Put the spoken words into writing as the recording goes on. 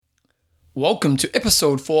Welcome to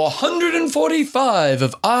episode 445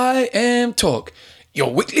 of I Am Talk,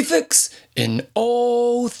 your weekly fix in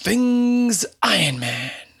all things Iron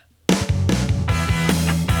Man.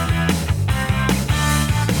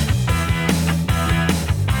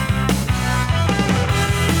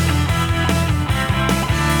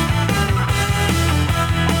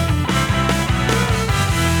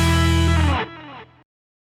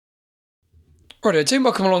 Righto team,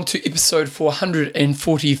 welcome along to episode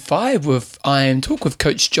 445 with I Am Talk with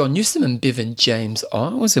Coach John Newsom and Bevan James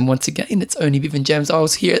Isles. And once again, it's only Bevan James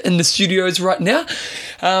Isles here in the studios right now.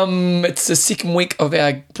 It's the second week of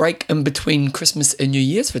our break in between Christmas and New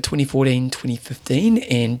Year's for 2014-2015.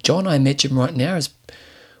 And John, I imagine right now is...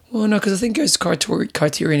 Well, no, because I think it goes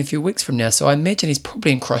Criterion a few weeks from now. So I imagine he's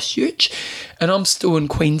probably in Christchurch. And I'm still in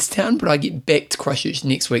Queenstown, but I get back to Christchurch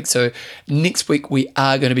next week. So next week we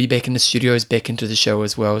are going to be back in the studios, back into the show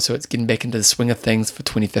as well. So it's getting back into the swing of things for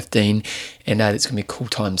 2015. And it's going to be cool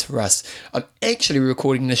times for us. I'm actually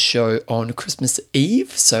recording this show on Christmas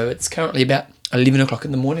Eve. So it's currently about 11 o'clock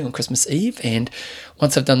in the morning on Christmas Eve. And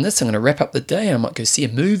once I've done this, I'm going to wrap up the day. I might go see a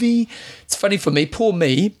movie. It's funny for me, poor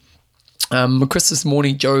me. Christmas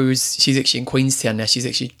morning, she's actually in Queenstown now. She's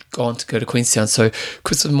actually gone to go to Queenstown. So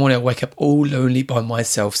Christmas morning, I wake up all lonely by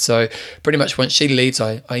myself. So pretty much once she leaves,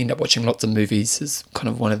 I end up watching lots of movies. It's kind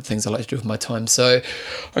of one of the things I like to do with my time. So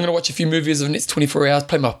I'm going to watch a few movies over the next 24 hours,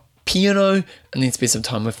 play my piano, and then spend some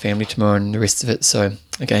time with family tomorrow and the rest of it. So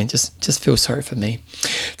again, just feel sorry for me.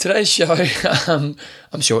 Today's show, I'm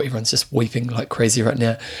sure everyone's just weeping like crazy right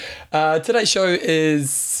now. Today's show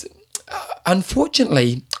is,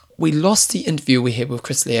 unfortunately... We lost the interview we had with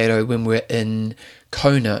Chris Lieto when we were in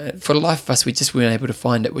Kona. For the life of us, we just weren't able to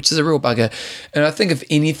find it, which is a real bugger. And I think if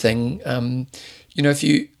anything,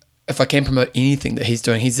 if I can promote anything that he's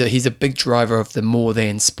doing, he's a big driver of the more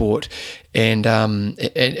than sport, and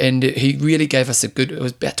he really gave us it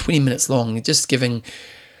was about 20 minutes long, just giving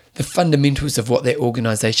the fundamentals of what that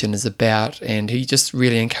organisation is about. And he just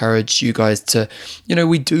really encouraged you guys to,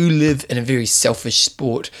 we do live in a very selfish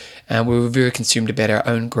sport, and we're very consumed about our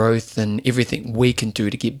own growth and everything we can do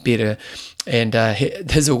to get better. And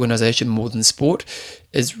his organisation, More Than Sport,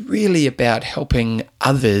 is really about helping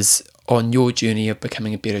others on your journey of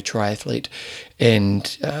becoming a better triathlete.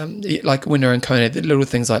 And like when they're in Kona, the little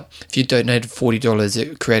things like if you donated $40,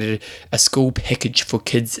 it created a school package for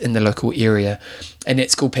kids in the local area, and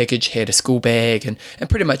that school package had a school bag and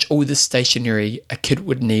pretty much all the stationery a kid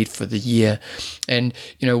would need for the year. And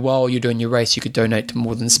while you're doing your race, you could donate to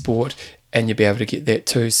More Than Sport and you'll be able to get that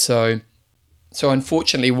too. So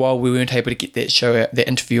unfortunately, while we weren't able to get that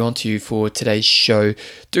interview onto you for today's show,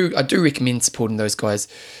 I do recommend supporting those guys.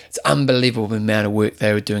 It's unbelievable the amount of work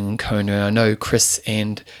they were doing in Kona. I know Chris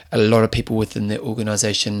and a lot of people within the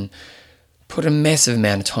organisation put a massive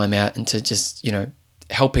amount of time out into just,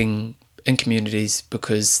 helping in communities,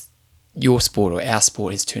 because your sport or our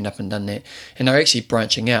sport has turned up and done that. And they're actually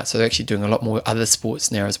branching out, so they're actually doing a lot more other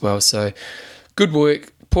sports now as well. So good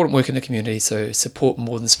work. Important work in the community, so support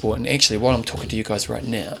More Than Sport. And actually, while I'm talking to you guys right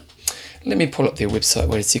now, let me pull up their website.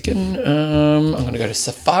 Wait a second. I'm going to go to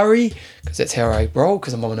Safari, because that's how I roll,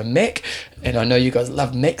 because I'm on a Mac, and I know you guys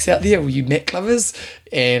love Macs out there, all you Mac lovers.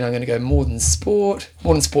 And I'm going to go More Than Sport.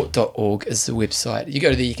 morethansport.org is the website. You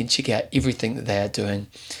go there, you can check out everything that they are doing,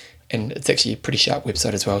 and it's actually a pretty sharp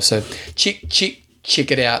website as well. So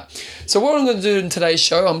check it out. So what I'm going to do in today's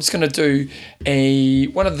show, I'm just going to do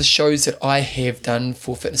one of the shows that I have done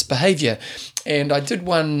for fitness behaviour. And I did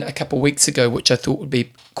one a couple of weeks ago, which I thought would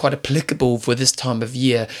be quite applicable for this time of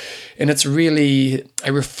year. And it's really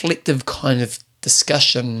a reflective kind of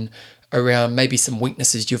discussion around maybe some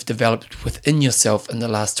weaknesses you've developed within yourself in the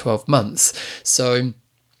last 12 months. So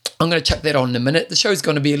I'm going to chuck that on in a minute. The show's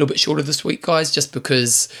going to be a little bit shorter this week, guys, just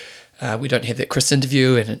because... we don't have that Chris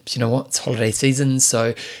interview, and you know what? It's holiday season,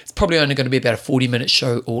 so it's probably only going to be about a 40-minute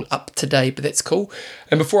show all up today, but that's cool.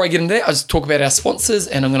 And before I get into that, I'll just talk about our sponsors,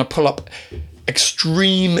 and I'm going to pull up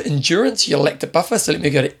Extreme Endurance, your lactic buffer. So let me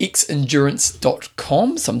go to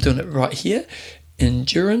xendurance.com. So I'm doing it right here.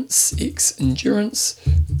 Endurance.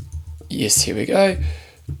 Yes, here we go.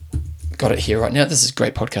 Got it here right now. This is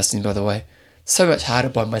great podcasting, by the way. So much harder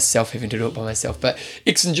by myself, having to do it by myself. But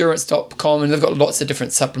xendurance.com, and they've got lots of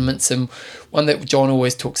different supplements, and one that John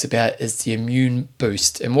always talks about is the Immune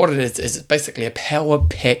Boost. And what it is it's basically a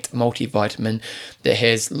power-packed multivitamin that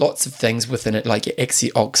has lots of things within it, like your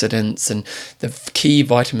antioxidants and the key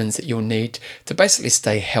vitamins that you'll need to basically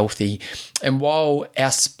stay healthy. And while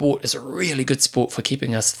our sport is a really good sport for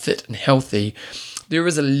keeping us fit and healthy, there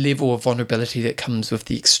is a level of vulnerability that comes with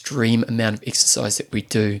the extreme amount of exercise that we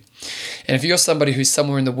do. And if you're somebody who's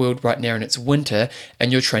somewhere in the world right now and it's winter and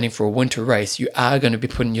you're training for a winter race, you are going to be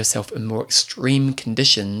putting yourself in more extreme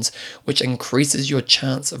conditions, which increases your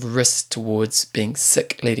chance of risk towards being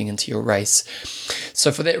sick leading into your race.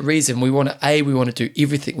 So for that reason, we want to do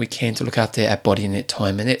everything we can to look after our body in that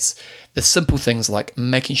time. And that's the simple things like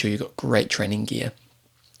making sure you've got great training gear.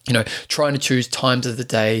 Trying to choose times of the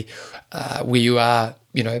day where you are,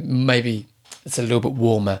 maybe it's a little bit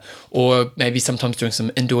warmer, or maybe sometimes doing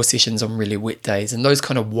some indoor sessions on really wet days. And those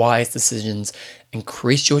kind of wise decisions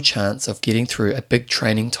increase your chance of getting through a big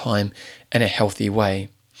training time in a healthy way.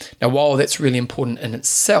 Now, while that's really important in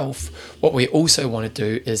itself, what we also want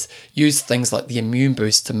to do is use things like the Immune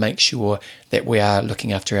Boost to make sure that we are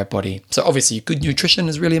looking after our body. So obviously, good nutrition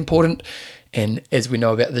is really important. And as we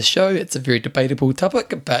know about this show, it's a very debatable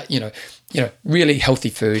topic, but really healthy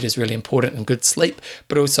food is really important, and good sleep,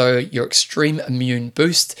 but also your Extreme Immune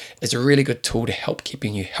Boost is a really good tool to help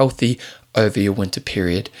keeping you healthy over your winter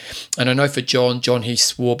period. And I know for John, he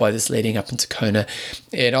swore by this leading up into Kona.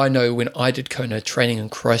 And I know when I did Kona, training in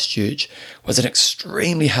Christchurch was an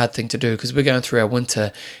extremely hard thing to do, because we're going through our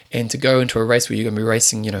winter, and to go into a race where you're going to be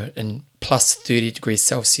racing, in plus 30 degrees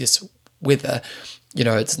Celsius weather,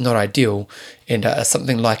 it's not ideal, and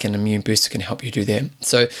something like an Immune Booster can help you do that.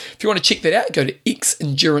 So if you want to check that out, go to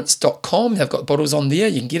xendurance.com. They've got bottles on there.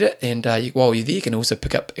 You can get it, and while you're there, you can also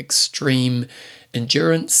pick up Extreme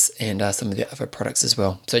Endurance and some of the other products as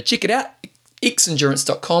well. So check it out,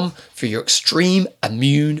 xendurance.com, for your Extreme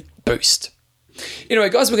Immune Boost. Anyway,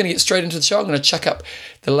 guys, we're going to get straight into the show. I'm going to chuck up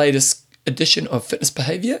the latest edition of Fitness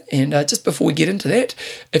Behavior, and just before we get into that,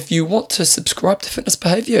 if you want to subscribe to Fitness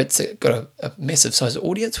Behavior, it's got a massive size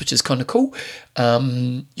audience, which is kind of cool.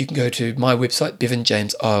 You can go to my website,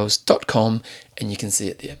 bevanjameseyles.com, and you can see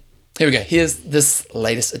it there. Here we go. Here's this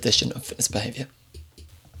latest edition of Fitness Behavior.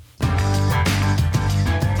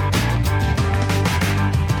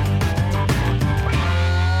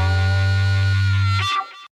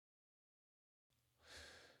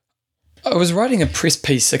 I was writing a press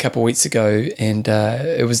piece a couple of weeks ago, and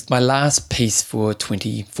it was my last piece for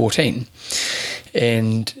 2014.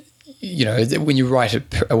 And, when you write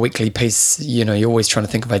a weekly piece, you're always trying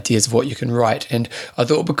to think of ideas of what you can write. And I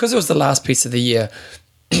thought, because it was the last piece of the year,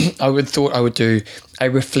 I would do a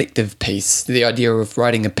reflective piece, the idea of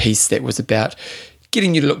writing a piece that was about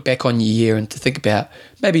getting you to look back on your year and to think about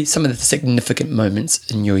maybe some of the significant moments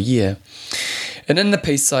in your year. And in the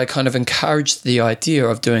piece, I kind of encouraged the idea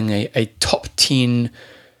of doing a top 10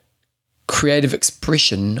 creative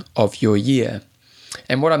expression of your year.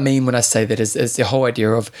 And what I mean when I say that is the whole idea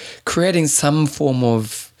of creating some form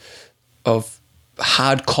of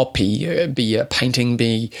hard copy, be a painting,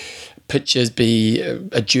 be pictures, be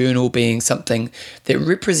a journal, being something that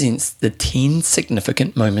represents the 10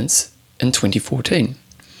 significant moments in 2014.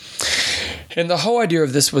 And the whole idea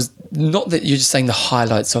of this was not that you're just saying the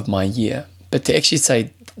highlights of my year, but to actually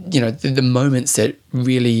say, the moments that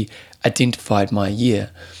really identified my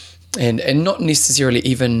year, and not necessarily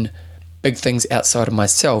even big things outside of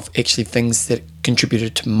myself, actually things that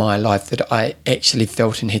contributed to my life that I actually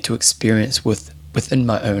felt and had to experience within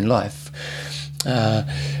my own life.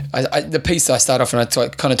 The piece I start off and I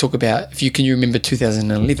kind of talk about, can you remember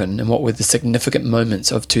 2011 and what were the significant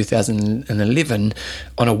moments of 2011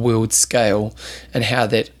 on a world scale, and how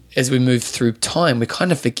that as we move through time, we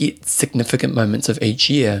kind of forget significant moments of each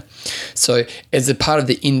year. So as a part of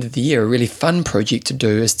the end of the year, a really fun project to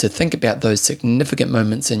do is to think about those significant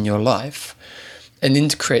moments in your life, and then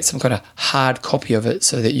to create some kind of hard copy of it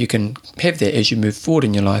so that you can have that as you move forward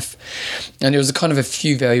in your life. And there was a kind of a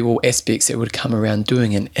few valuable aspects that would come around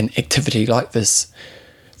doing an activity like this.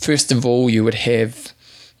 First of all, you would have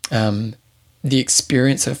the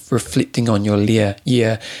experience of reflecting on your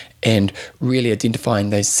year and really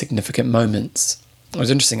identifying those significant moments. It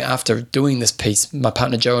was interesting, after doing this piece, my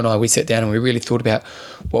partner Joe and I, we sat down and we really thought about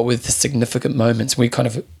what were the significant moments. We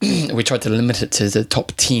we tried to limit it to the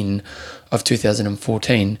top 10 of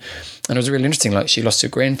 2014. And it was really interesting, like she lost her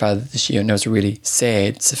grandfather this year, and it was a really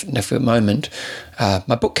sad, significant moment.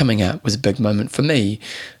 My book coming out was a big moment for me.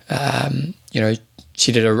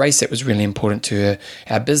 She did a race that was really important to her.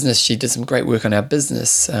 Our business, she did some great work on our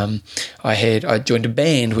business. I joined a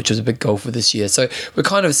band, which was a big goal for this year. So we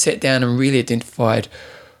kind of sat down and really identified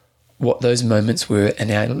what those moments were in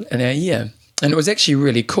our year. And it was actually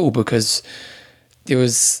really cool, because there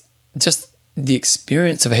was just the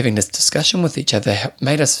experience of having this discussion with each other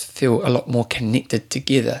made us feel a lot more connected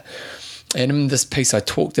together. And in this piece, I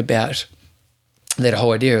talked about that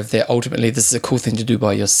whole idea of that ultimately this is a cool thing to do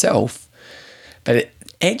by yourself, but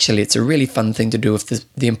actually, it's a really fun thing to do with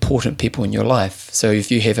the important people in your life. So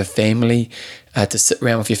if you have a family, to sit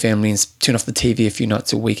around with your family and turn off the TV a few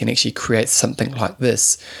nights a week and actually create something like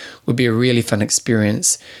this would be a really fun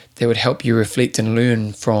experience that would help you reflect and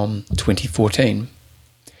learn from 2014.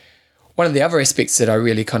 One of the other aspects that I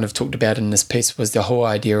really kind of talked about in this piece was the whole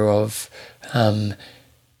idea of that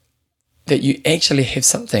you actually have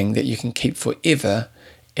something that you can keep forever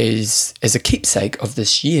as a keepsake of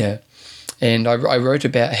this year. And I wrote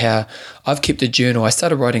about how I've kept a journal. I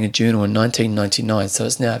started writing a journal in 1999, so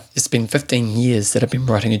it's been 15 years that I've been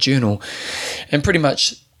writing a journal. And pretty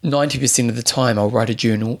much 90% of the time I'll write a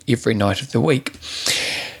journal every night of the week.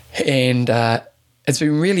 And it's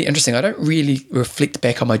been really interesting. I don't really reflect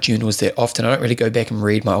back on my journals that often. I don't really go back and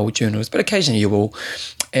read my old journals, but occasionally you will.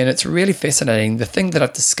 And it's really fascinating. The thing that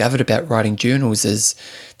I've discovered about writing journals is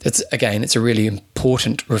it's a really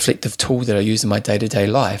important reflective tool that I use in my day-to-day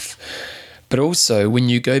life. But also, when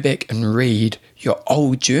you go back and read your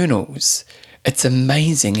old journals, it's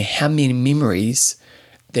amazing how many memories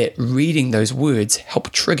that reading those words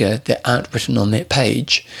help trigger that aren't written on that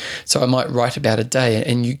page. So I might write about a day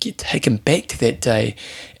and you get taken back to that day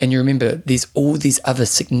and you remember there's all these other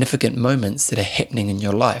significant moments that are happening in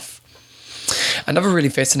your life. Another really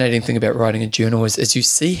fascinating thing about writing a journal is you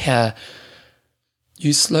see how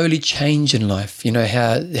you slowly change in life. You know,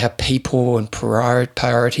 how people and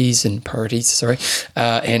priorities, you know,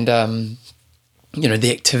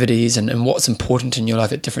 the activities and what's important in your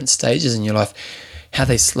life at different stages in your life, how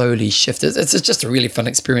they slowly shift. It's just a really fun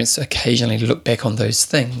experience to occasionally look back on those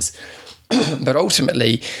things. But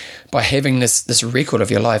ultimately, by having this record of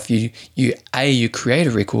your life, you create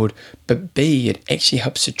a record, but B, it actually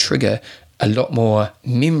helps to trigger a lot more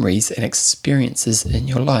memories and experiences in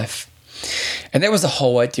your life. And that was the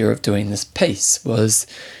whole idea of doing this piece was,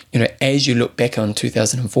 you know, as you look back on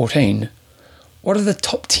 2014, what are the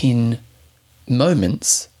top 10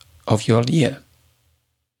 moments of your year?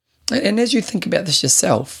 And as you think about this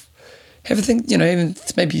yourself, have a think, you know, even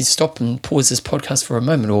maybe stop and pause this podcast for a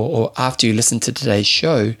moment or after you listen to today's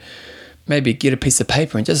show, maybe get a piece of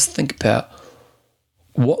paper and just think about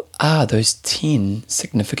what are those 10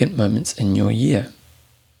 significant moments in your year.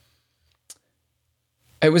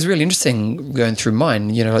 It was really interesting going through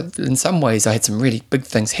mine. You know, in some ways I had some really big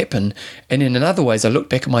things happen, and in other ways I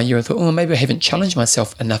looked back at my year and thought, oh, maybe I haven't challenged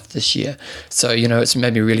myself enough this year. So, you know, it's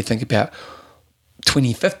made me really think about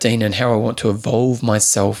 2015 and how I want to evolve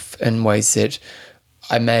myself in ways that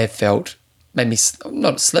I may have felt maybe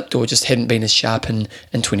not slipped or just hadn't been as sharp in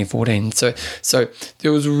 2014. So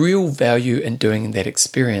there was real value in doing that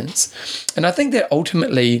experience. And I think that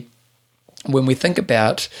ultimately when we think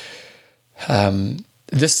about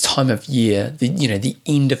this time of year, the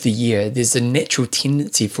end of the year, there's a natural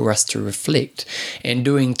tendency for us to reflect, and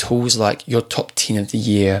doing tools like your top 10 of the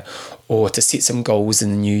year or to set some goals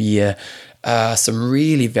in the new year are some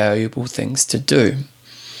really valuable things to do.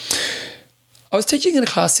 I was teaching in a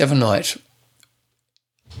class the other night,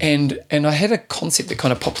 and I had a concept that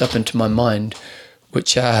kind of popped up into my mind,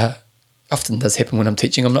 which often does happen when I'm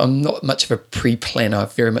teaching. I'm not much of a pre-planner. I'm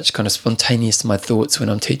very much kind of spontaneous in my thoughts when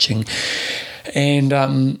I'm teaching. And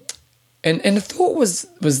the thought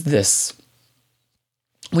was this: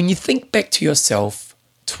 when you think back to yourself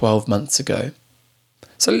 12 months ago,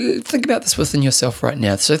 so think about this within yourself right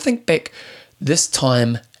now. So think back this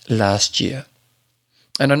time last year.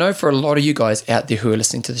 And I know for a lot of you guys out there who are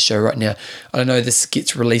listening to the show right now, I know this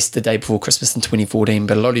gets released the day before Christmas in 2014,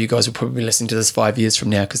 but a lot of you guys will probably be listening to this 5 years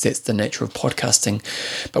from now because that's the nature of podcasting.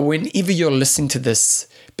 But whenever you're listening to this,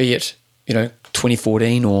 be it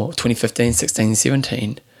 2014 or 2015, 16,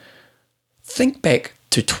 17, think back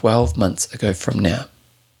to 12 months ago from now.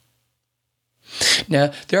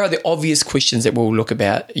 Now, there are the obvious questions that we'll look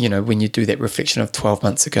about, when you do that reflection of 12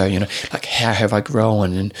 months ago, like how have I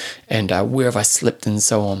grown and where have I slipped and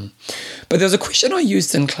so on. But there was a question I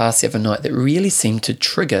used in class the other night that really seemed to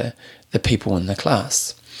trigger the people in the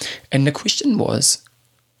class. And the question was,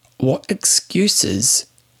 what excuses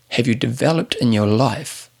have you developed in your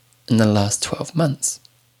life in the last 12 months?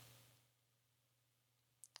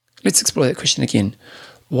 Let's explore that question again.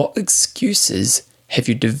 What excuses have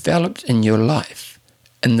you developed in your life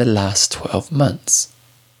in the last 12 months?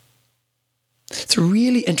 It's a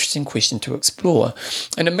really interesting question to explore.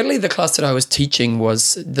 And admittedly, the class that I was teaching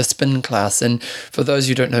was the spin class. And for those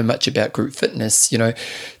who don't know much about group fitness,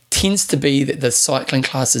 tends to be that the cycling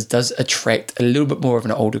classes does attract a little bit more of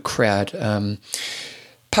an older crowd.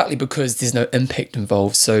 partly because there's no impact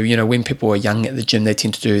involved. So, when people are young at the gym, they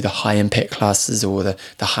tend to do the high impact classes or the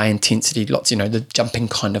high intensity, the jumping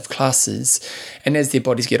kind of classes. And as their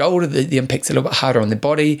bodies get older, the impact's a little bit harder on their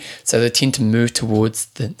body. So they tend to move towards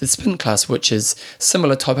the spin class, which is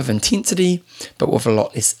similar type of intensity, but with a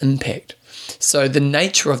lot less impact. So the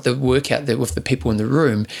nature of the workout there with the people in the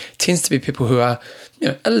room tends to be people who are,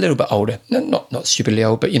 a little bit older, not stupidly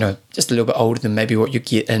old, but, just a little bit older than maybe what you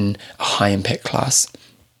get in a high impact class.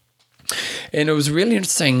 And it was really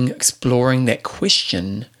interesting exploring that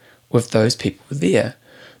question with those people there,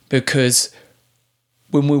 because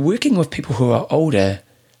when we're working with people who are older,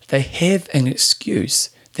 they have an excuse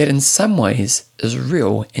that in some ways is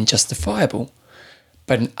real and justifiable,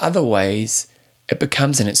 but in other ways it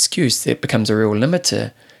becomes an excuse that becomes a real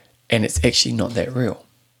limiter, and it's actually not that real.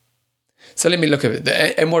 So let me look at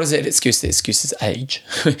it. And what is that excuse? The excuse is age.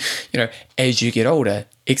 As you get older,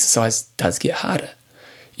 exercise does get harder.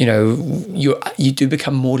 You do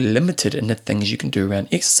become more limited in the things you can do around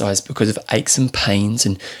exercise because of aches and pains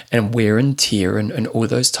and wear and tear and all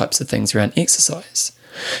those types of things around exercise.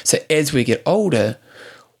 So as we get older,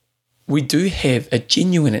 we do have a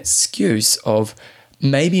genuine excuse of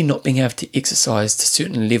maybe not being able to exercise to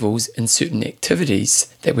certain levels in certain activities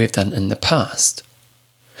that we've done in the past.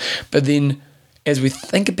 But then as we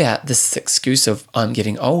think about this excuse of I'm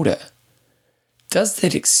getting older, does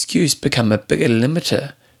that excuse become a bigger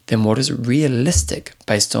limiter than what is realistic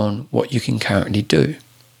based on what you can currently do?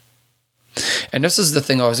 And this is the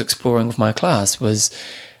thing I was exploring with my class was,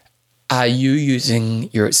 are you using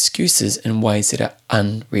your excuses in ways that are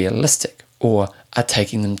unrealistic or are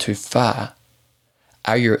taking them too far?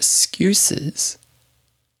 Are your excuses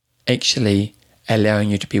actually allowing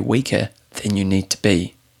you to be weaker than you need to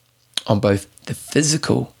be on both the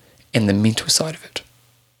physical and the mental side of it?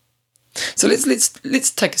 So let's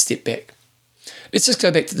take a step back. Let's just go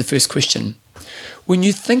back to the first question. When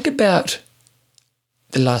you think about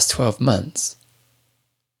the last 12 months,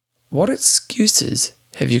 what excuses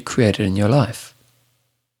have you created in your life?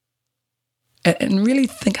 And really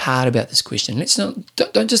think hard about this question.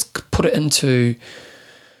 Don't just put it into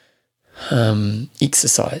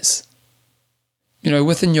exercise.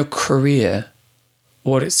 Within your career,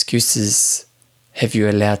 what excuses have you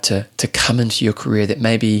allowed to come into your career that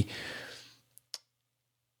maybe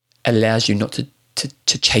allows you not to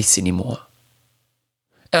chase anymore?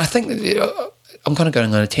 And I think that, I'm kind of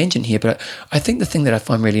going on a tangent here, but I think the thing that I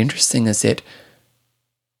find really interesting is that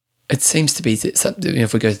it seems to be that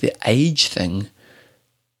if we go to the age thing,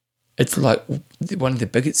 it's like one of the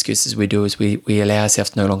big excuses we do is we allow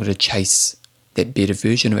ourselves no longer to chase that better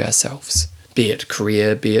version of ourselves, be it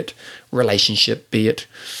career, be it relationship, be it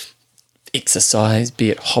exercise, be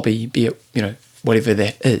it hobby, be it, whatever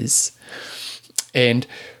that is. And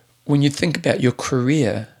when you think about your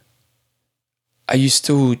career, are you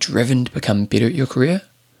still driven to become better at your career?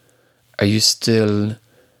 Are you still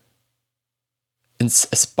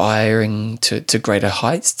aspiring to greater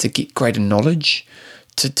heights, to get greater knowledge,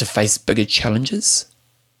 to face bigger challenges?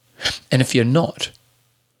 And if you're not,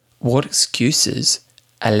 what excuses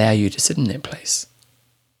allow you to sit in that place?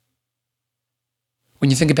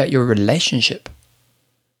 When you think about your relationship,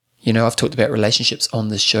 I've talked about relationships on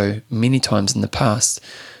this show many times in the past.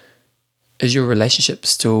 Is your relationship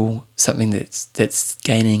still something that's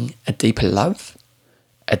gaining a deeper love,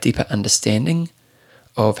 a deeper understanding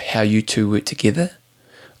of how you two work together,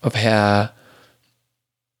 of how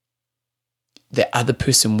the other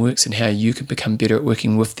person works and how you can become better at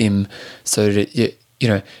working with them, so that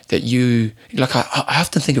I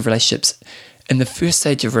often think of relationships. In the first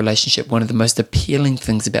stage of a relationship, one of the most appealing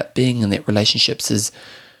things about being in that relationships is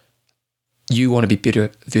you want to be a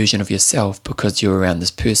better version of yourself because you're around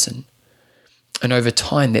this person. And over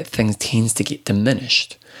time, that thing tends to get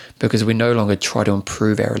diminished because we no longer try to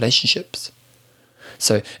improve our relationships.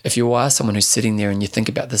 So if you are someone who's sitting there and you think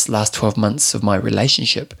about this last 12 months of my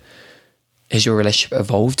relationship, has your relationship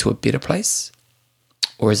evolved to a better place?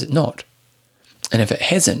 Or is it not? And if it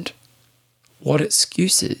hasn't, what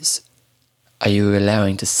excuses are you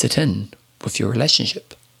allowing to sit in with your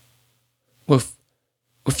relationship? With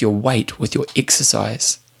your weight, with your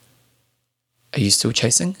exercise? Are you still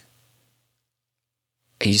chasing?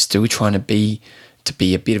 Are you still trying to be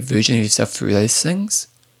a better version of yourself through those things?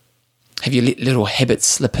 Have you let little habits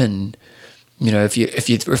slip in? If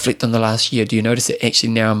you reflect on the last year, do you notice that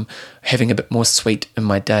actually now I'm having a bit more sweet in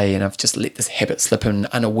my day and I've just let this habit slip in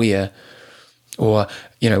unaware? Or,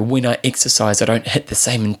 when I exercise, I don't hit the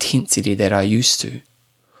same intensity that I used to.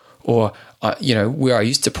 Or, where I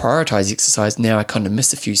used to prioritize exercise, now I kind of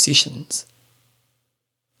miss a few sessions.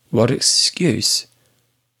 What excuse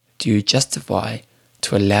do you justify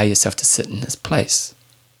to allow yourself to sit in this place.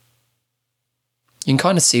 You can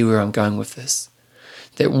kind of see where I'm going with this.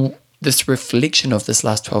 That this reflection of this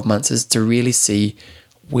last 12 months is to really see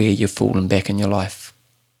where you've fallen back in your life.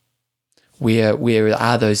 Where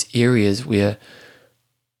are those areas where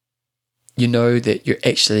you know that you're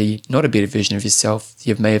actually not a better version of yourself?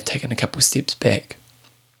 You may have taken a couple of steps back.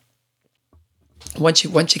 Once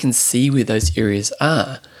you can see where those areas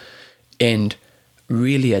are and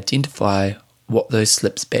really identify what those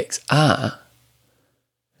slips backs are,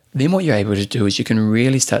 then what you're able to do is you can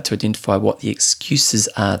really start to identify what the excuses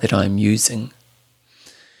are that I'm using.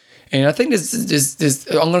 And I think there's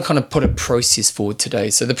I'm going to kind of put a process forward today.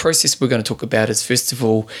 So the process we're going to talk about is, first of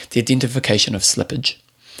all, the identification of slippage.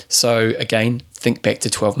 So again, think back to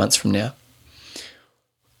 12 months from now.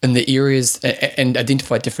 In the areas, and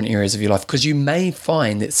identify different areas of your life, because you may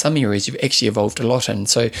find that some areas you've actually evolved a lot in.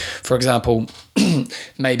 So, for example,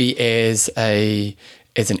 maybe as an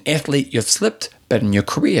athlete you've slipped, but in your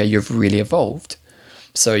career you've really evolved.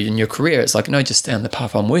 So in your career, it's like, no, just stay on the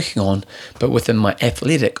path I'm working on, but within my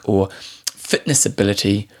athletic or fitness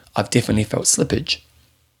ability, I've definitely felt slippage.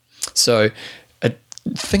 So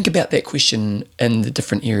think about that question in the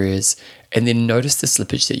different areas, and then notice the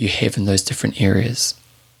slippage that you have in those different areas.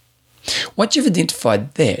 Once you've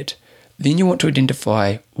identified that, then you want to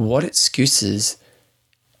identify what excuses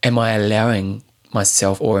am I allowing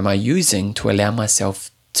myself, or am I using to allow myself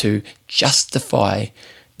to justify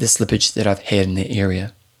the slippage that I've had in that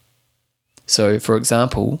area. So, for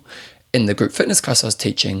example, in the group fitness class I was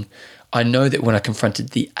teaching, I know that when I confronted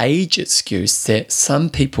the age excuse, that some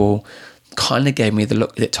people kind of gave me the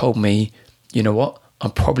look that told me, you know what,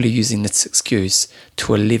 I'm probably using this excuse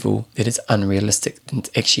to a level that is unrealistic and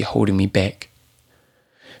actually holding me back.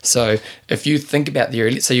 So if you think about the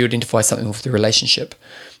area, let's say you identify something with the relationship,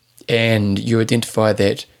 and you identify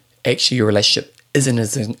that actually your relationship isn't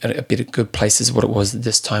as in a better good place as what it was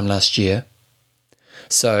this time last year,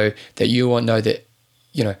 so that you will know that,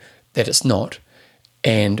 you know, that it's not.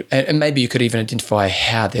 And maybe you could even identify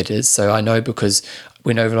how that is. So I know because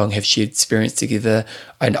we no longer have shared experience together,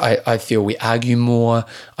 and I feel we argue more,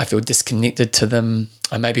 I feel disconnected to them.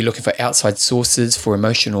 I may be looking for outside sources for my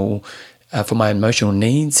emotional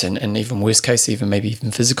needs, and even worst case, maybe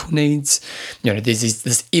even physical needs. You know, there's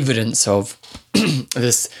this evidence of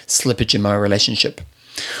this slippage in my relationship.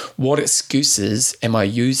 What excuses am I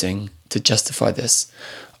using to justify this?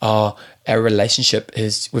 Our relationship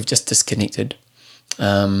we've just disconnected.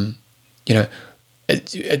 You know,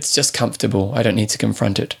 it's just comfortable. I don't need to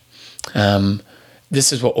confront it.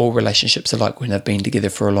 This is what all relationships are like when they've been together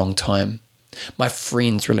for a long time. My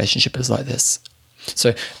friend's relationship is like this.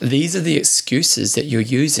 So these are the excuses that you're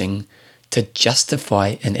using to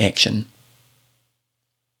justify an action.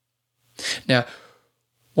 Now,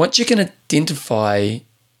 once you can identify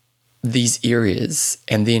these areas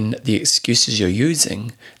and then the excuses you're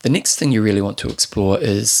using, the next thing you really want to explore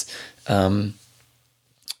is, are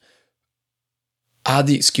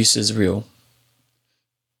the excuses real?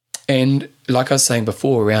 And like I was saying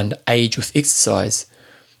before around age with exercise,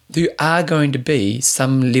 there are going to be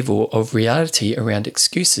some level of reality around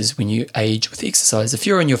excuses when you age with exercise. If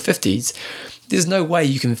you're in your 50s, there's no way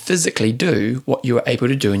you can physically do what you were able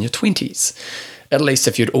to do in your 20s, at least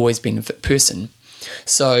if you'd always been a fit person.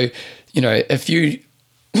 So, you know, if you,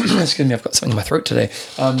 excuse me, I've got something in my throat today.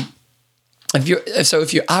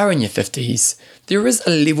 If you are in your 50s, there is a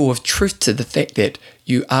level of truth to the fact that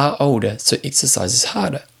you are older, so exercise is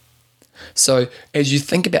harder. So as you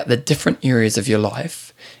think about the different areas of your life,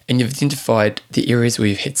 and you've identified the areas where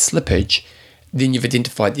you've had slippage, then you've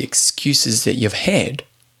identified the excuses that you've had,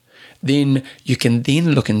 then you can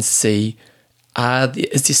then look and see,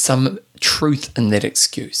 is there some truth in that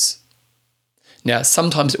excuse? Now,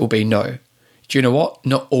 sometimes it will be no. Do you know what?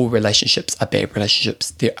 Not all relationships are bad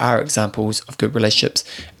relationships. There are examples of good relationships,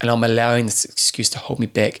 and I'm allowing this excuse to hold me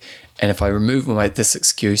back. And if I remove this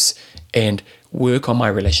excuse and work on my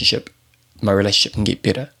relationship can get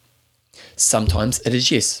better. Sometimes it is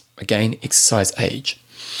yes. Again, exercise age.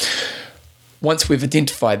 Once we've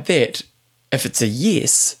identified that, if it's a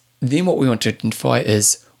yes, then what we want to identify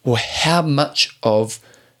is, well, how much of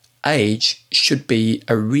age should be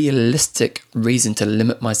a realistic reason to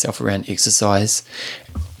limit myself around exercise,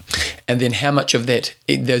 and then how much of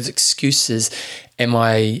those excuses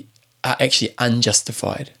are actually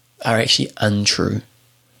unjustified, are actually untrue,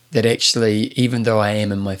 that actually, even though I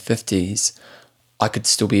am in my 50s, I could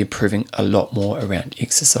still be improving a lot more around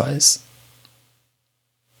exercise.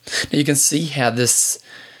 Now you can see how this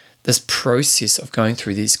process of going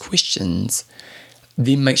through these questions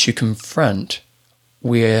then makes you confront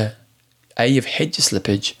where you've had your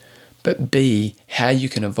slippage, but B, how you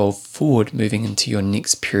can evolve forward moving into your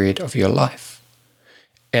next period of your life.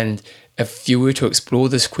 And if you were to explore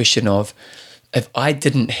this question of, if I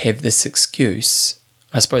didn't have this excuse,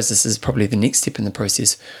 I suppose this is probably the next step in the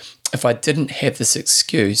process. If I didn't have this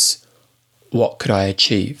excuse, what could I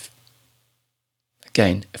achieve?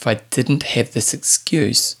 Again, if I didn't have this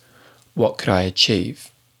excuse, what could I achieve?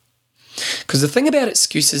 Because the thing about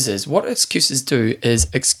excuses is, what excuses do is,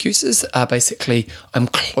 excuses are basically, I'm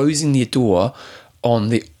closing the door on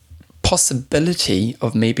the possibility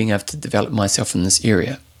of me being able to develop myself in this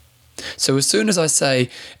area. So as soon as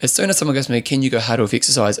someone goes to me, can you go harder with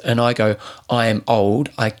exercise? And I go, I am old.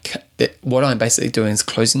 What I'm basically doing is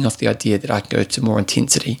closing off the idea that I can go to more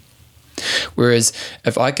intensity. Whereas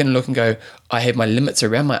if I can look and go, I have my limits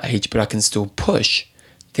around my age, but I can still push,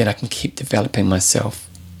 then I can keep developing myself.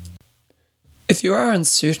 If you are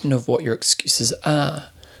uncertain of what your excuses are,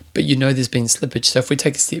 but you know there's been slippage, so if we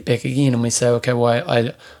take a step back again and we say, okay,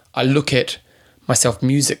 well, I look at myself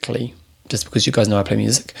musically, just because you guys know I play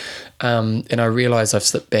music, and I realise I've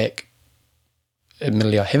slipped back.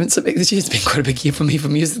 Admittedly, I haven't slipped back this year. It's been quite a big year for me for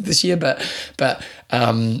music this year, but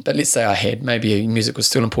let's say I had. Maybe music was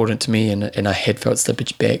still important to me, and I had felt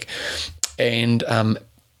slippage back, and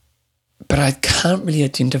but I can't really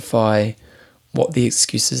identify what the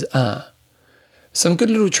excuses are. Some good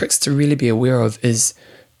little tricks to really be aware of is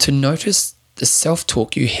to notice the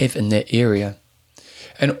self-talk you have in that area,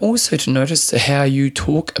 and also to notice how you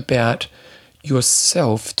talk about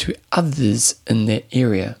yourself to others in that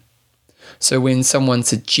area. So when someone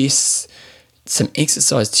suggests some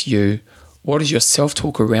exercise to you, what is your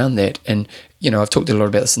self-talk around that? And, I've talked a lot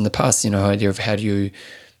about this in the past, idea of how do you,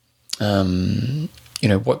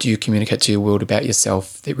 what do you communicate to your world about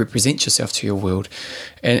yourself that represents yourself to your world?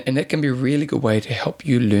 And that can be a really good way to help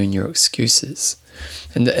you learn your excuses.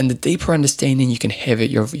 And the deeper understanding you can have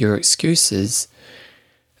of your excuses,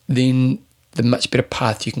 then the much better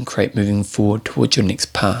path you can create moving forward towards your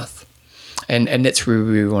next path. And that's where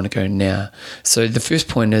we want to go now. So the first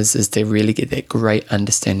point is to really get that great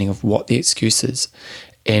understanding of what the excuse is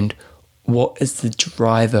and what is the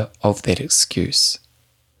driver of that excuse.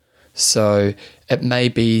 So it may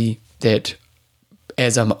be that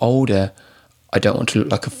as I'm older, I don't want to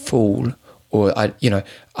look like a fool, or it's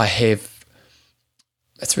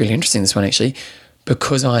really interesting, this one actually,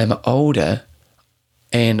 because I am older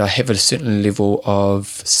and I have a certain level of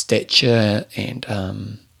stature and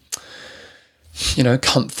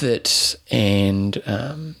comfort and,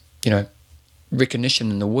 recognition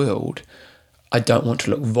in the world, I don't want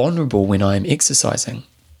to look vulnerable when I'm exercising.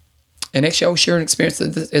 And actually, I'll share an experience.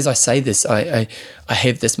 As I say this, I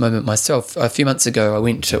have this moment myself. A few months ago, I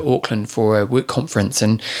went to Auckland for a work conference,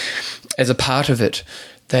 and as a part of it,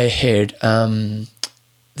 they had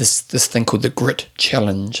this thing called the Grit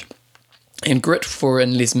Challenge. And grit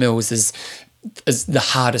in Les Mills is the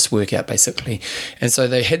hardest workout, basically. And so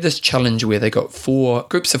they had this challenge where they got 4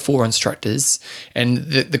 groups of 4 instructors, and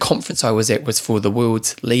the conference I was at was for the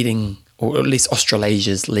world's leading, or at least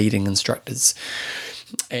Australasia's leading instructors.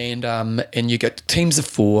 And you got teams of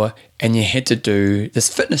 4, and you had to do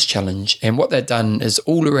this fitness challenge. And what they'd done is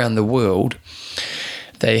all around the world,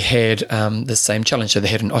 they had the same challenge. So they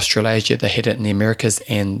had in Australasia, they had it in the Americas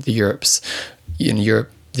and the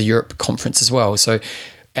the Europe conference as well. So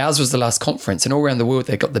ours was the last conference, and all around the world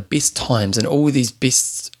they got the best times, and all these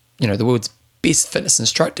best, the world's best fitness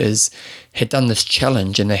instructors had done this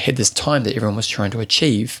challenge, and they had this time that everyone was trying to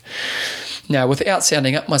achieve. Now, without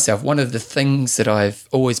sounding up myself, one of the things that I've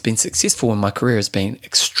always been successful in my career has been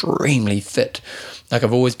extremely fit. Like,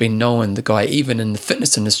 I've always been known, the guy, even in the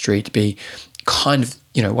fitness industry, to be kind of,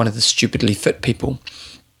 one of the stupidly fit people.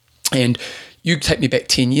 And you take me back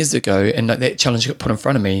 10 years ago, and that challenge got put in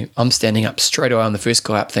front of me, I'm standing up straight away on the first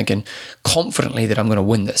guy up thinking confidently that I'm going to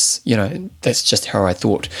win this. That's just how I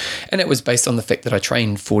thought. And it was based on the fact that I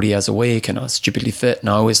trained 40 hours a week and I was stupidly fit, and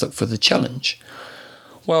I always looked for the challenge.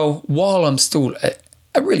 Well, while I'm still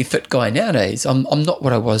a really fit guy nowadays, I'm not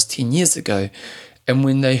what I was 10 years ago. And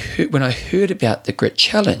when I heard about the Grit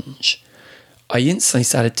Challenge, I instantly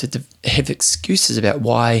started to have excuses about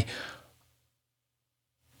why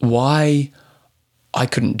I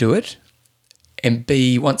couldn't do it, and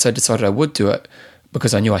B, once I decided I would do it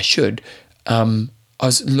because I knew I should, I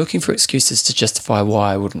was looking for excuses to justify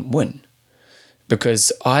why I wouldn't win,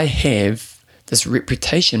 because I have this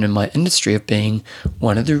reputation in my industry of being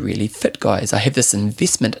one of the really fit guys. I have this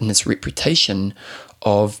investment in this reputation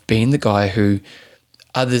of being the guy who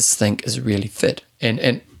others think is really fit,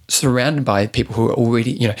 and surrounded by people who are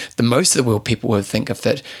already, the most of the world people would think are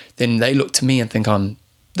fit, then they look to me and think I'm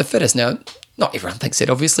the fittest. Now, not everyone thinks that,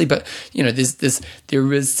 obviously, but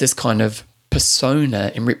there is this kind of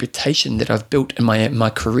persona and reputation that I've built in my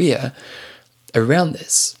career around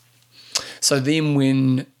this. So then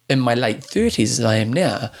when in my late 30s, as I am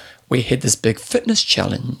now, we had this big fitness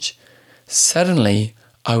challenge, suddenly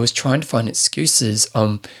I was trying to find excuses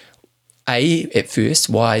at first,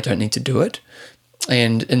 why I don't need to do it.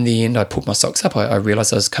 And in the end, I pulled my socks up. I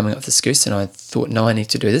realized I was coming up with an excuse, and I thought, no, I need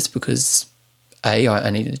to do this because I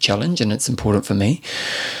needed a challenge and it's important for me.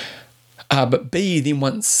 But B, then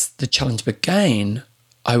once the challenge began,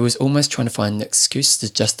 I was almost trying to find an excuse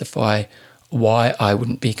to justify why I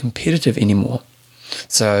wouldn't be competitive anymore.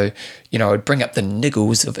 So, I would bring up the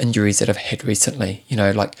niggles of injuries that I've had recently.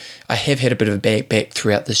 Like I have had a bit of a bad back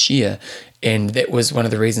throughout this year, and that was one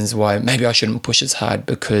of the reasons why maybe I shouldn't push as hard,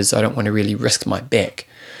 because I don't want to really risk my back.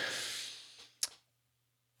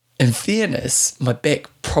 In fairness, my back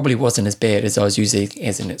probably wasn't as bad as I was using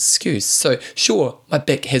as an excuse. So sure, my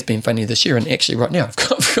back has been funny this year, and actually right now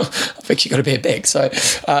I've actually got a bad back. So,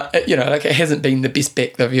 it hasn't been the best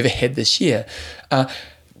back that I've ever had this year.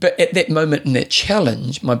 But at that moment in that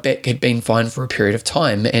challenge, my back had been fine for a period of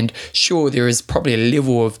time. And sure, there is probably a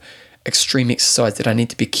level of extreme exercise that I need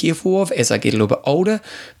to be careful of as I get a little bit older.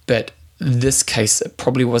 But this case, it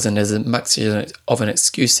probably wasn't as much of an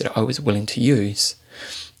excuse that I was willing to use.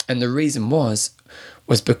 And the reason was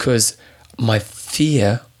because my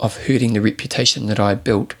fear of hurting the reputation that I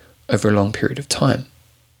built over a long period of time.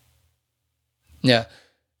 Now,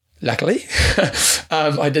 luckily,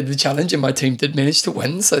 I did the challenge and my team did manage to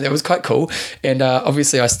win, so that was quite cool. And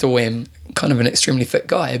obviously I still am kind of an extremely fit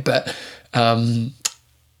guy, but and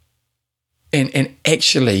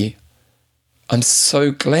actually I'm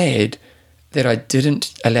so glad that I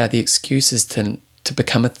didn't allow the excuses to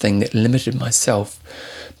become a thing that limited myself,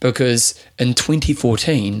 because in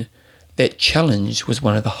 2014 that challenge was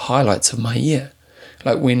one of the highlights of my year.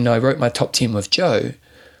 Like when I wrote my top 10 with Joe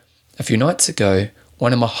a few nights ago,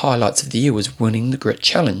 one of my highlights of the year was winning the Grit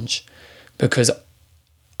Challenge, because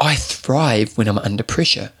I thrive when I'm under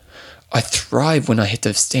pressure. I thrive when I have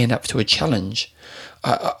to stand up to a challenge.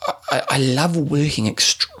 I love working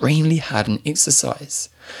extremely hard in exercise.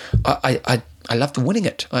 I loved winning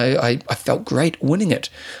it. I felt great winning it.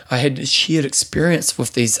 I had a shared experience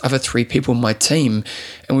with these other 3 people in my team,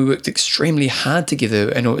 and we worked extremely hard together,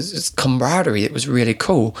 and it was camaraderie. It was really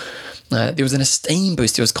cool. There was an esteem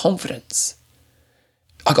boost. There was confidence.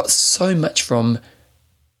 I got so much from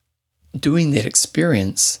doing that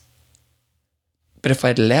experience. But if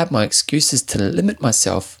I'd allowed my excuses to limit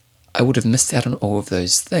myself, I would have missed out on all of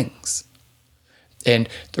those things. And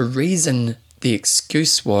the reason the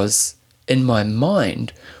excuse was in my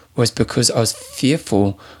mind was because I was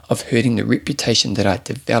fearful of hurting the reputation that I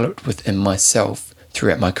developed within myself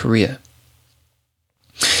throughout my career.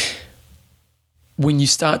 When you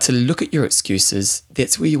start to look at your excuses,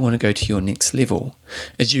 that's where you want to go to your next level,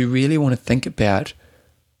 is you really want to think about,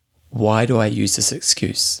 why do I use this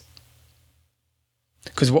excuse?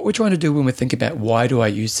 Because what we're trying to do when we think about why do I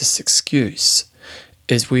use this excuse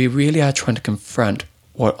is we really are trying to confront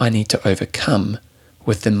what I need to overcome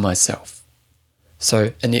within myself.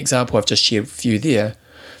 So in the example I've just shared with you there,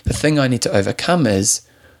 the thing I need to overcome is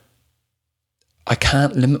I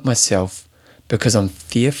can't limit myself because I'm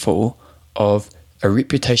fearful of a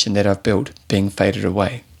reputation that I've built being faded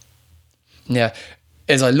away. Now,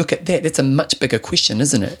 as I look at that, that's a much bigger question,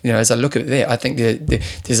 isn't it? As I look at that, I think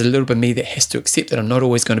there's a little bit of me that has to accept that I'm not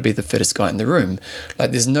always going to be the fittest guy in the room.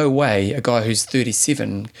 Like, there's no way a guy who's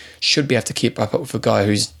 37 should be able to keep up with a guy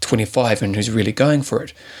who's 25 and who's really going for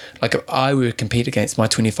it. Like, if I were to compete against my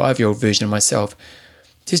 25-year-old version of myself,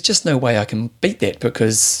 there's just no way I can beat that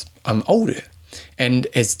because I'm older. And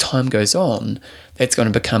as time goes on, that's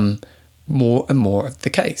going to become more and more of the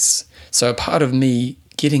case. So a part of me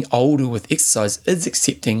getting older with exercise is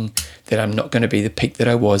accepting that I'm not going to be the peak that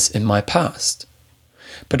I was in my past.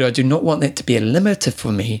 But I do not want that to be a limiter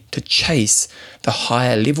for me to chase the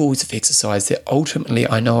higher levels of exercise that ultimately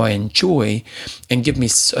I know I enjoy and give me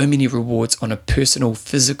so many rewards on a personal,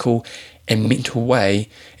 physical and mental way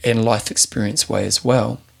and life experience way as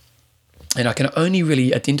well. And I can only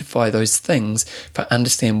really identify those things if I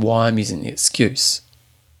understand why I'm using the excuse.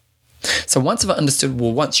 So once you've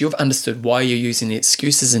understood why you're using the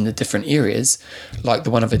excuses in the different areas, like the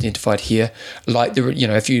one I've identified here, like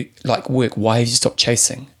if you like work, why have you stopped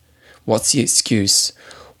chasing? What's the excuse?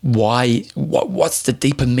 Why? What's the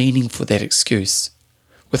deeper meaning for that excuse?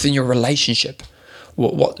 Within your relationship,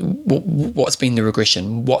 what's been the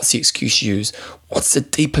regression? What's the excuse you use? What's the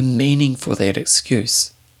deeper meaning for that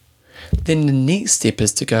excuse? Then the next step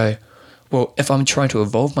is to go, well, if I'm trying to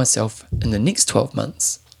evolve myself in the next 12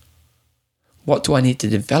 months, What do I need to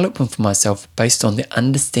develop for myself based on the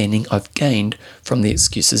understanding I've gained from the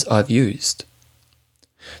excuses I've used?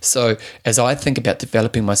 So as I think about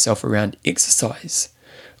developing myself around exercise,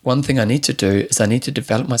 one thing I need to do is I need to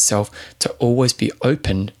develop myself to always be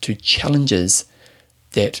open to challenges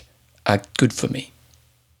that are good for me.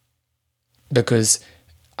 Because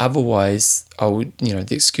otherwise, the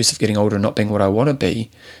excuse of getting older and not being what I want to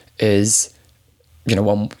be is,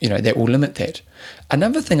 that will limit that.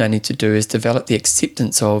 Another thing I need to do is develop the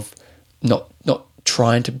acceptance of not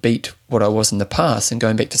trying to beat what I was in the past, and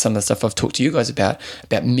going back to some of the stuff I've talked to you guys about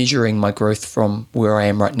measuring my growth from where I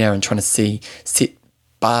am right now and trying to set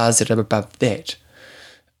bars that are above that.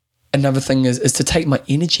 Another thing is to take my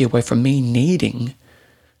energy away from me needing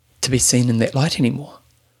to be seen in that light anymore.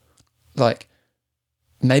 Like,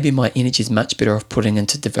 maybe my energy is much better off putting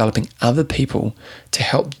into developing other people to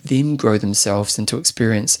help them grow themselves and to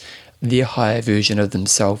experience their higher version of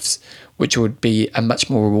themselves, which would be a much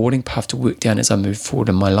more rewarding path to work down as I move forward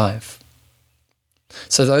in my life.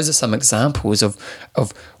 So those are some examples of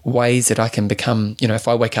ways that I can become, if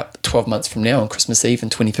I wake up 12 months from now on Christmas Eve in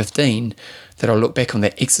 2015, that I'll look back on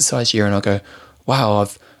that exercise year and I'll go, wow,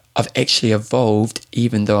 I've actually evolved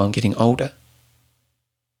even though I'm getting older.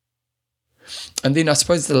 And then I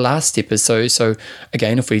suppose the last step is, so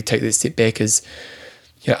again, if we take that step back, is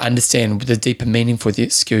understand the deeper meaning for the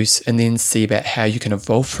excuse and then see about how you can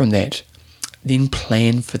evolve from that. Then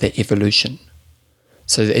plan for the evolution.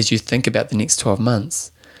 So that as you think about the next 12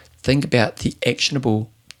 months, think about the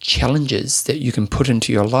actionable challenges that you can put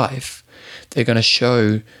into your life. They're going to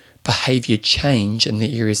show behavior change in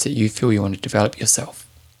the areas that you feel you want to develop yourself.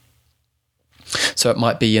 So it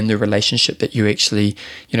might be in the relationship that you actually,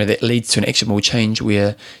 that leads to an actionable change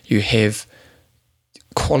where you have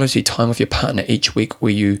quality time with your partner each week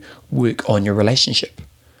where you work on your relationship.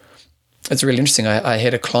 It's really interesting. I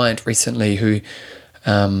had a client recently who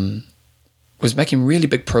was making really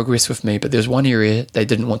big progress with me, but there's one area they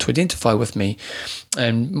didn't want to identify with me.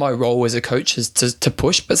 And my role as a coach is to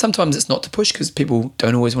push, but sometimes it's not to push because people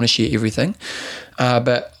don't always want to share everything.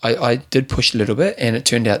 But I did push a little bit, and it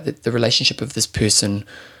turned out that the relationship of this person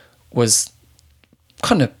was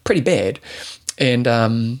kind of pretty bad. And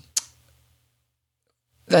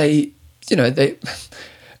it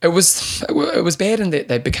was bad in that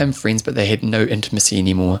they became friends, but they had no intimacy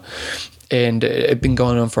anymore. And it had been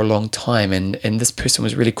going on for a long time, and this person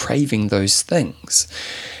was really craving those things.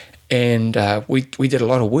 And we did a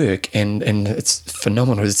lot of work, and it's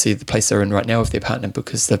phenomenal to see the place they're in right now with their partner,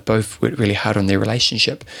 because they both worked really hard on their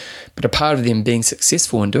relationship. But a part of them being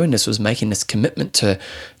successful in doing this was making this commitment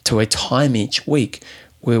to a time each week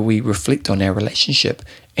where we reflect on our relationship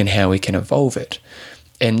and how we can evolve it.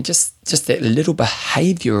 And just that little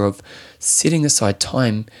behavior of setting aside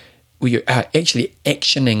time where you are actually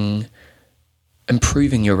actioning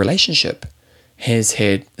improving your relationship has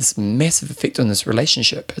had this massive effect on this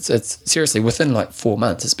relationship. It's seriously within like 4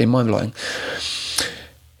 months. It's been mind-blowing.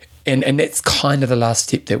 And that's kind of the last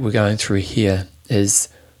step that we're going through here is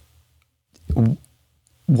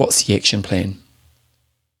what's the action plan?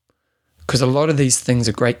 Because a lot of these things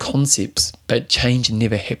are great concepts, but change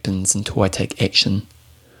never happens until I take action.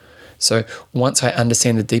 So once I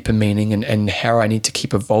understand the deeper meaning and how I need to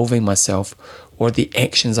keep evolving myself, what are the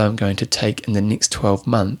actions I'm going to take in the next 12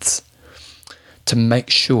 months to make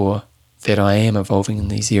sure that I am evolving in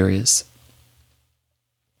these areas.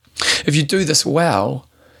 If you do this well,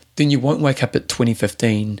 then you won't wake up at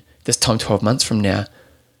 2015, this time 12 months from now,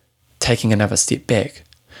 taking another step back.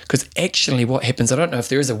 Because actually what happens, I don't know if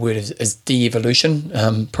there is a word is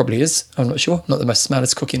de-evolution, probably is, I'm not sure, not the most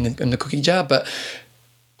smartest cookie in the cookie jar, but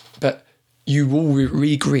you will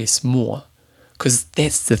regress more, because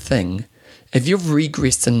that's the thing. If you've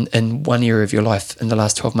regressed in one area of your life in the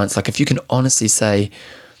last 12 months, like if you can honestly say,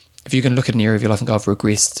 if you can look at an area of your life and go, I've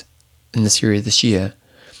regressed in this area this year,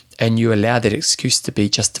 and you allow that excuse to be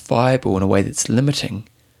justifiable in a way that's limiting,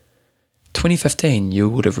 2015, you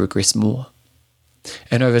would have regressed more.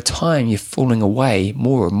 And over time, you're falling away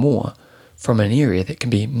more and more from an area that can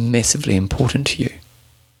be massively important to you.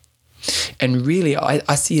 And really,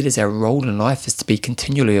 I see it as our role in life is to be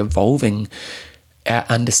continually evolving our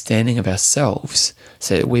understanding of ourselves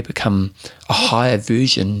so that we become a higher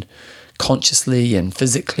version consciously and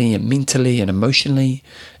physically and mentally and emotionally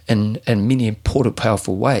in many important,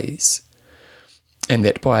 powerful ways. And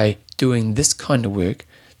that by doing this kind of work,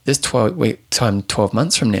 this 12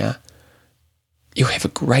 months from now, you'll have a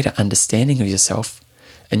greater understanding of yourself,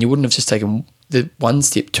 and you wouldn't have just taken the 1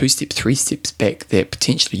 step, 2 steps, 3 steps back that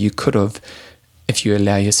potentially you could have if you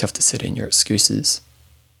allow yourself to sit in your excuses.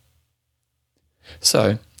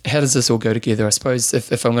 So how does this all go together? I suppose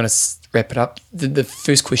if I'm going to wrap it up, the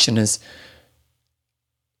first question is,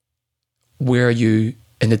 where are you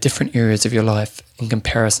in the different areas of your life in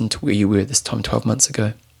comparison to where you were this time 12 months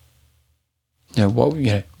ago?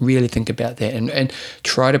 Really think about that and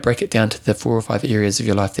try to break it down to the 4 or 5 areas of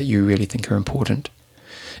your life that you really think are important.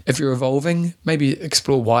 If you're evolving, maybe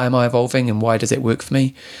explore, why am I evolving and why does that work for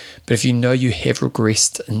me? But if you know you have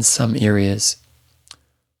regressed in some areas,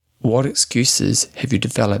 what excuses have you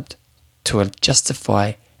developed to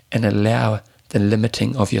justify and allow the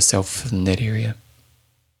limiting of yourself in that area?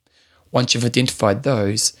 Once you've identified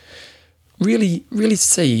those, really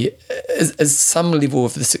see, is some level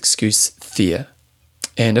of this excuse fair?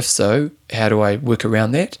 And if so, how do I work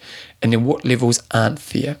around that? And then what levels aren't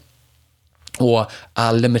fair or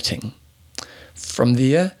are limiting? From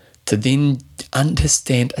there, to then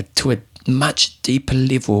understand to a much deeper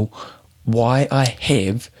level why I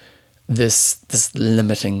have this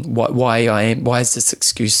limiting, why is this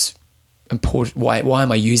excuse important? Why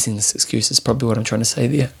am I using this excuse is probably what I'm trying to say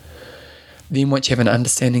there. Then once you have an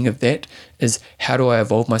understanding of that, is how do I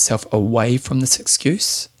evolve myself away from this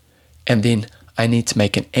excuse? And then I need to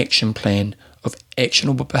make an action plan of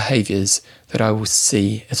actionable behaviors that I will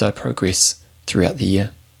see as I progress throughout the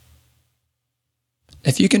year.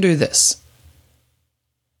 If you can do this,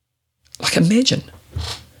 like imagine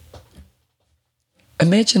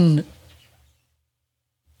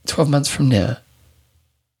 12 months from now,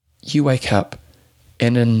 you wake up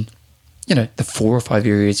and in the 4 or 5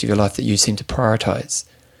 areas of your life that you seem to prioritize,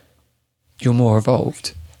 you're more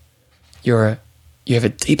evolved. You have a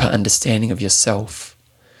deeper understanding of yourself.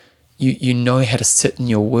 You know how to sit in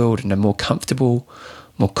your world in a more comfortable,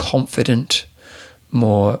 more confident,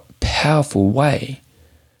 more powerful way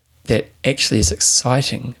that actually is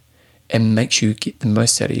exciting and makes you get the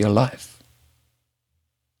most out of your life.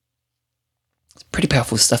 It's pretty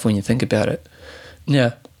powerful stuff when you think about it.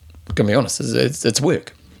 Now, I'm going to be honest, it's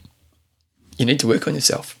work. You need to work on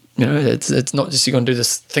yourself. It's not just you're going to do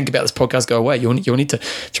this, think about this podcast, go away. You'll need to,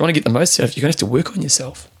 trying to get the most out of it, you're going to have to work on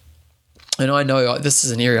yourself. And I know this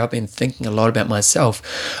is an area I've been thinking a lot about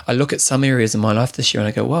myself. I look at some areas in my life this year and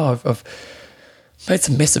I go, wow, I've made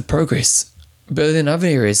some massive progress. But in other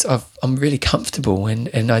areas, I'm really comfortable and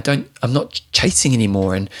I'm not chasing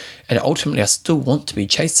anymore. And ultimately, I still want to be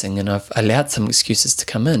chasing, and I've allowed some excuses to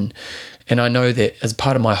come in. And I know that as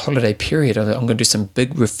part of my holiday period, I'm going to do some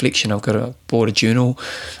big reflection. I've bought a journal.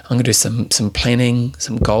 I'm going to do some planning,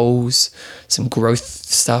 some goals, some growth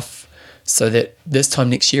stuff, so that this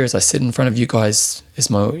time next year, as I sit in front of you guys, as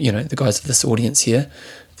the guys of this audience here,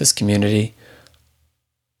 this community,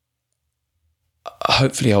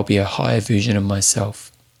 hopefully I'll be a higher version of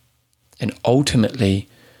myself. And ultimately,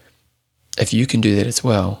 if you can do that as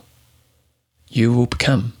well, you will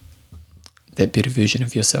become that better version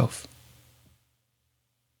of yourself.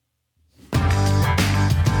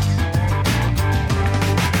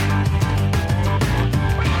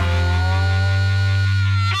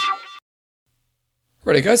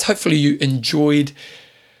 Righty guys, hopefully you enjoyed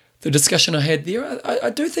the discussion I had there. I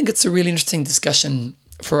do think it's a really interesting discussion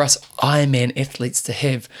for us Ironman athletes to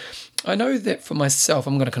have. I know that for myself,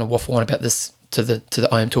 I'm going to kind of waffle on about this to the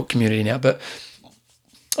I Am Talk community now, but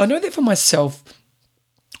I know that for myself,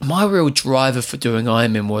 my real driver for doing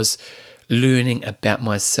Ironman was learning about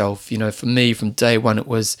myself. For me, from day one, it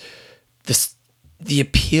was the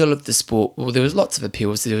appeal of the sport. Well, there was lots of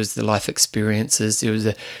appeals. There was the life experiences, there was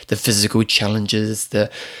the physical challenges,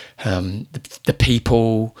 the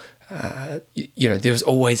people. There was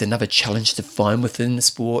always another challenge to find within the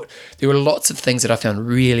sport. There were lots of things that I found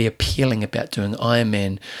really appealing about doing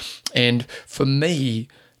Ironman. And for me,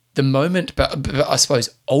 the moment, but I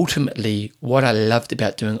suppose ultimately what I loved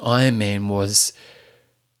about doing Ironman was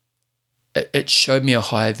it showed me a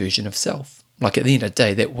higher version of self. Like at the end of the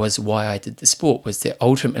day, that was why I did the sport, was that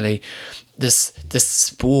ultimately this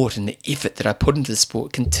sport and the effort that I put into the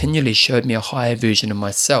sport continually showed me a higher version of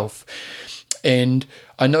myself. And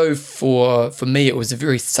I know for me, it was a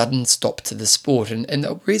very sudden stop to the sport. And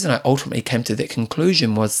the reason I ultimately came to that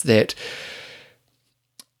conclusion was that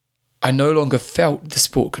I no longer felt the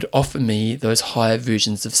sport could offer me those higher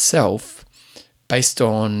versions of self based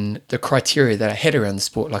on the criteria that I had around the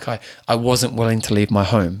sport. Like I wasn't willing to leave my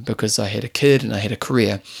home because I had a kid and I had a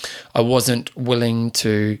career. I wasn't willing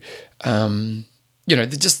to,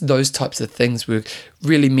 just those types of things were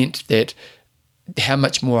really meant that how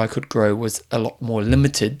much more I could grow was a lot more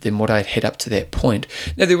limited than what I'd had up to that point.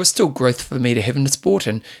 Now, there was still growth for me to have in the sport,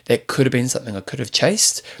 and that could have been something I could have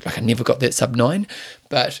chased. Like I never got that sub 9,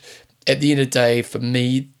 but at the end of the day, for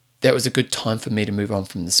me, that was a good time for me to move on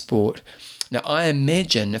from the sport. Now, I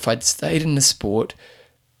imagine if I'd stayed in the sport,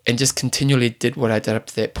 and just continually did what I did up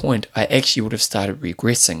to that point, I actually would have started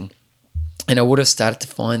regressing. And I would have started to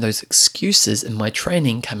find those excuses in my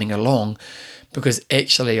training coming along, because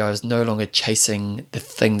actually I was no longer chasing the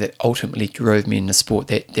thing that ultimately drove me in the sport,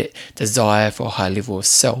 that desire for a high level of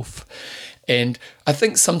self. And I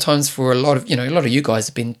think sometimes for a lot of you guys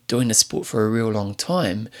have been doing the sport for a real long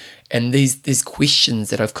time, and these questions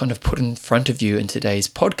that I've kind of put in front of you in today's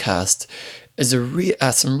podcast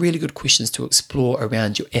are some really good questions to explore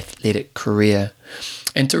around your athletic career,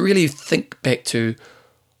 and to really think back to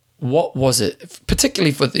what was it,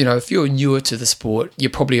 particularly for, if you're newer to the sport,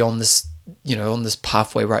 you're probably on this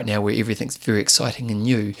pathway right now where everything's very exciting and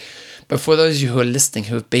new. But for those of you who are listening,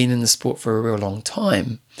 who have been in the sport for a real long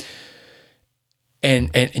time,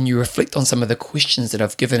 and you reflect on some of the questions that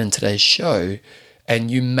I've given in today's show,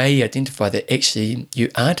 and you may identify that actually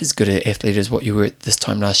you aren't as good an athlete as what you were at this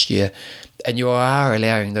time last year, and you are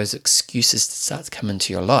allowing those excuses to start to come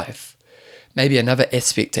into your life. Maybe another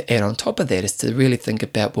aspect to add on top of that is to really think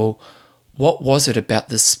about, well, what was it about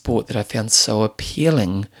this sport that I found so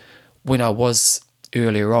appealing when I was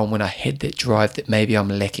earlier on, when I had that drive that maybe I'm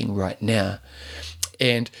lacking right now?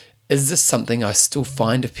 And is this something I still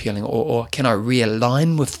find appealing, or can I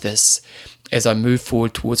realign with this as I move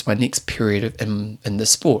forward towards my next period in the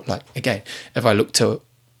sport? Like, again, if I look to,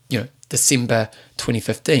 December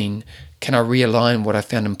 2015, can I realign what I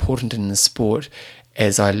found important in the sport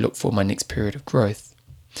as I look for my next period of growth?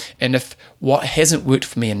 And if what hasn't worked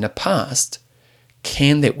for me in the past,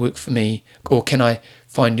 can that work for me, or can I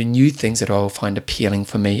find new things that I will find appealing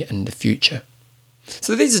for me in the future?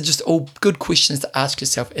 So these are just all good questions to ask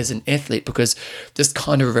yourself as an athlete, because this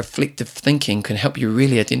kind of reflective thinking can help you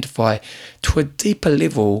really identify to a deeper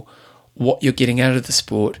level what you're getting out of the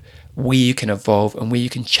sport, where you can evolve, and where you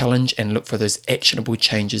can challenge and look for those actionable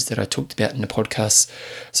changes that I talked about in the podcast.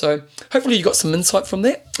 So hopefully you got some insight from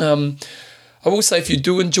that. I will say, if you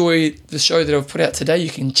do enjoy the show that I've put out today,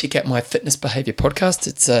 you can check out my Fitness Behavior podcast.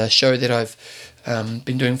 It's a show that I've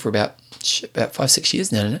been doing for about 5-6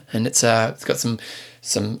 years now, and it's got some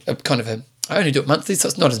kind of I only do it monthly, so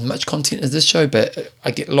it's not as much content as this show, but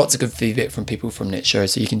I get lots of good feedback from people from that show,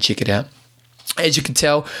 so you can check it out. As you can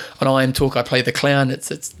tell, on I Am Talk, I play the clown.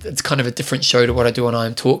 It's kind of a different show to what I do on I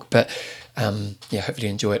Am Talk, but hopefully you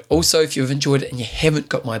enjoy it. Also, if you've enjoyed it and you haven't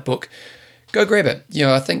got my book, go grab it.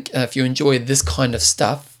 I think if you enjoy this kind of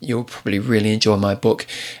stuff, you'll probably really enjoy my book.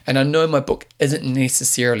 And I know my book isn't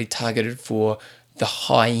necessarily targeted for the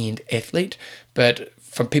high-end athlete, but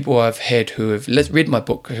from people I've had who have read my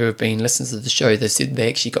book, who have been listeners to the show, they said they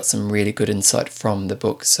actually got some really good insight from the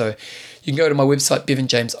book. So you can go to my website,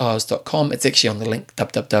 bevanjameseyles.com. It's actually on the link,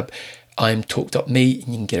 www.imtalk.me, and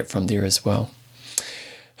you can get it from there as well.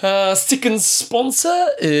 Second sponsor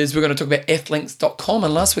is, we're going to talk about athlinks.com.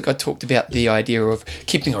 And last week I talked about the idea of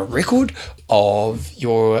keeping a record of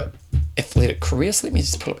your athletic career. So let me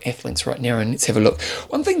just pull up Athlinks right now and let's have a look.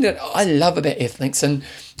 One thing that I love about Athlinks, and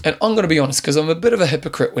I'm going to be honest, because I'm a bit of a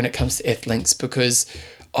hypocrite when it comes to Athlinks, because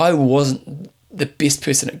I wasn't the best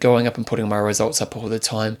person at going up and putting my results up all the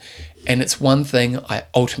time. And it's one thing I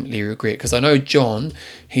ultimately regret, because I know John,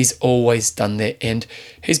 he's always done that, and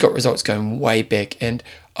he's got results going way back. And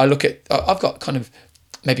I look at, I've got kind of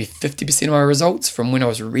maybe 50% of my results from when I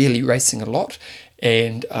was really racing a lot,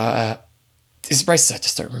 and these races I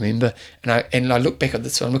just don't remember. And I look back at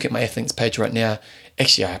this, so I'm looking at my Athlinks page right now.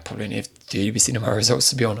 Actually, I probably only have 30% of my results,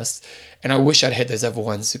 to be honest. And I wish I'd had those other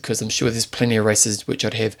ones, because I'm sure there's plenty of races which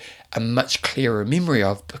I'd have a much clearer memory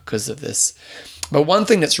of because of this. But one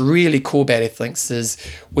thing that's really cool about Athlinks is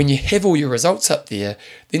when you have all your results up there,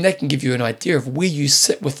 then they can give you an idea of where you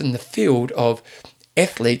sit within the field of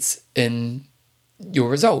athletes in your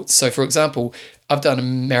results. So, for example, I've done a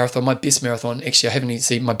marathon, my best marathon. Actually, I haven't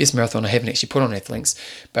seen my best marathon. I haven't actually put on Athlinks,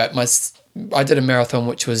 but I did a marathon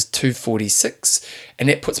which was 2:46, and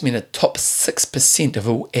that puts me in the top 6% of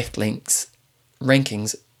all Athlinks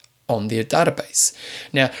rankings on their database.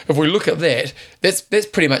 Now, if we look at that, that's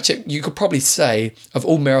pretty much it. You could probably say of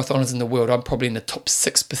all marathoners in the world, I'm probably in the top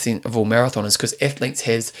 6% of all marathoners, because Athlinks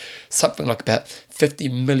has something like about 50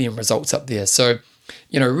 million results up there. So,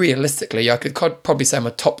 realistically, I could probably say I'm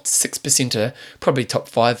a top 6%er, probably top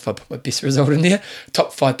 5 if I put my best result in there,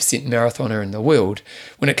 top 5% marathoner in the world.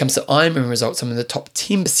 When it comes to Ironman results, I'm in the top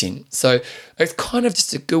 10%. So it's kind of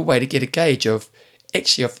just a good way to get a gauge of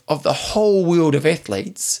the whole world of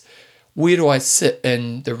athletes. Where do I sit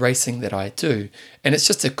in the racing that I do? And it's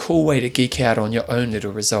just a cool way to geek out on your own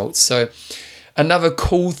little results. So another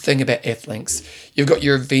cool thing about Athlinks, you've got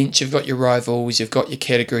your events, you've got your rivals, you've got your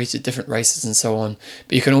categories of different races and so on,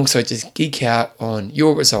 but you can also just geek out on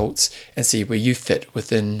your results and see where you fit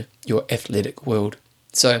within your athletic world.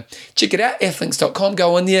 So check it out, athlinks.com.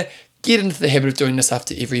 Go on there, get into the habit of doing this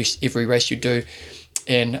after every race you do.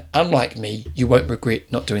 And unlike me, you won't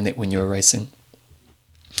regret not doing that when you're racing.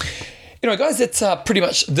 Anyway, guys, that's pretty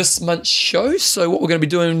much this month's show. So what we're going to be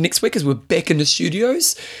doing next week is we're back in the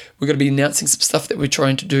studios. We're going to be announcing some stuff that we're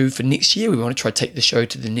trying to do for next year. We want to try to take the show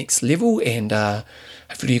to the next level, and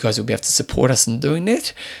hopefully you guys will be able to support us in doing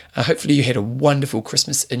that. Hopefully you had a wonderful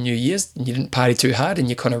Christmas and New Year's, and you didn't party too hard, and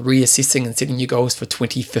you're kind of reassessing and setting your goals for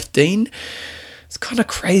 2015. It's kind of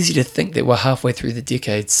crazy to think that we're halfway through the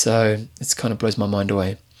decade, so it kind of blows my mind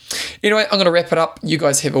away. Anyway, I'm going to wrap it up. You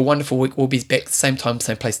guys have a wonderful week. We'll be back same time,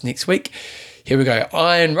 same place next week. Here we go.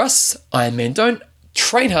 Iron Russ, Iron Man Don't.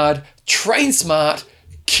 Train hard, train smart,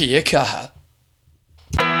 kia kaha.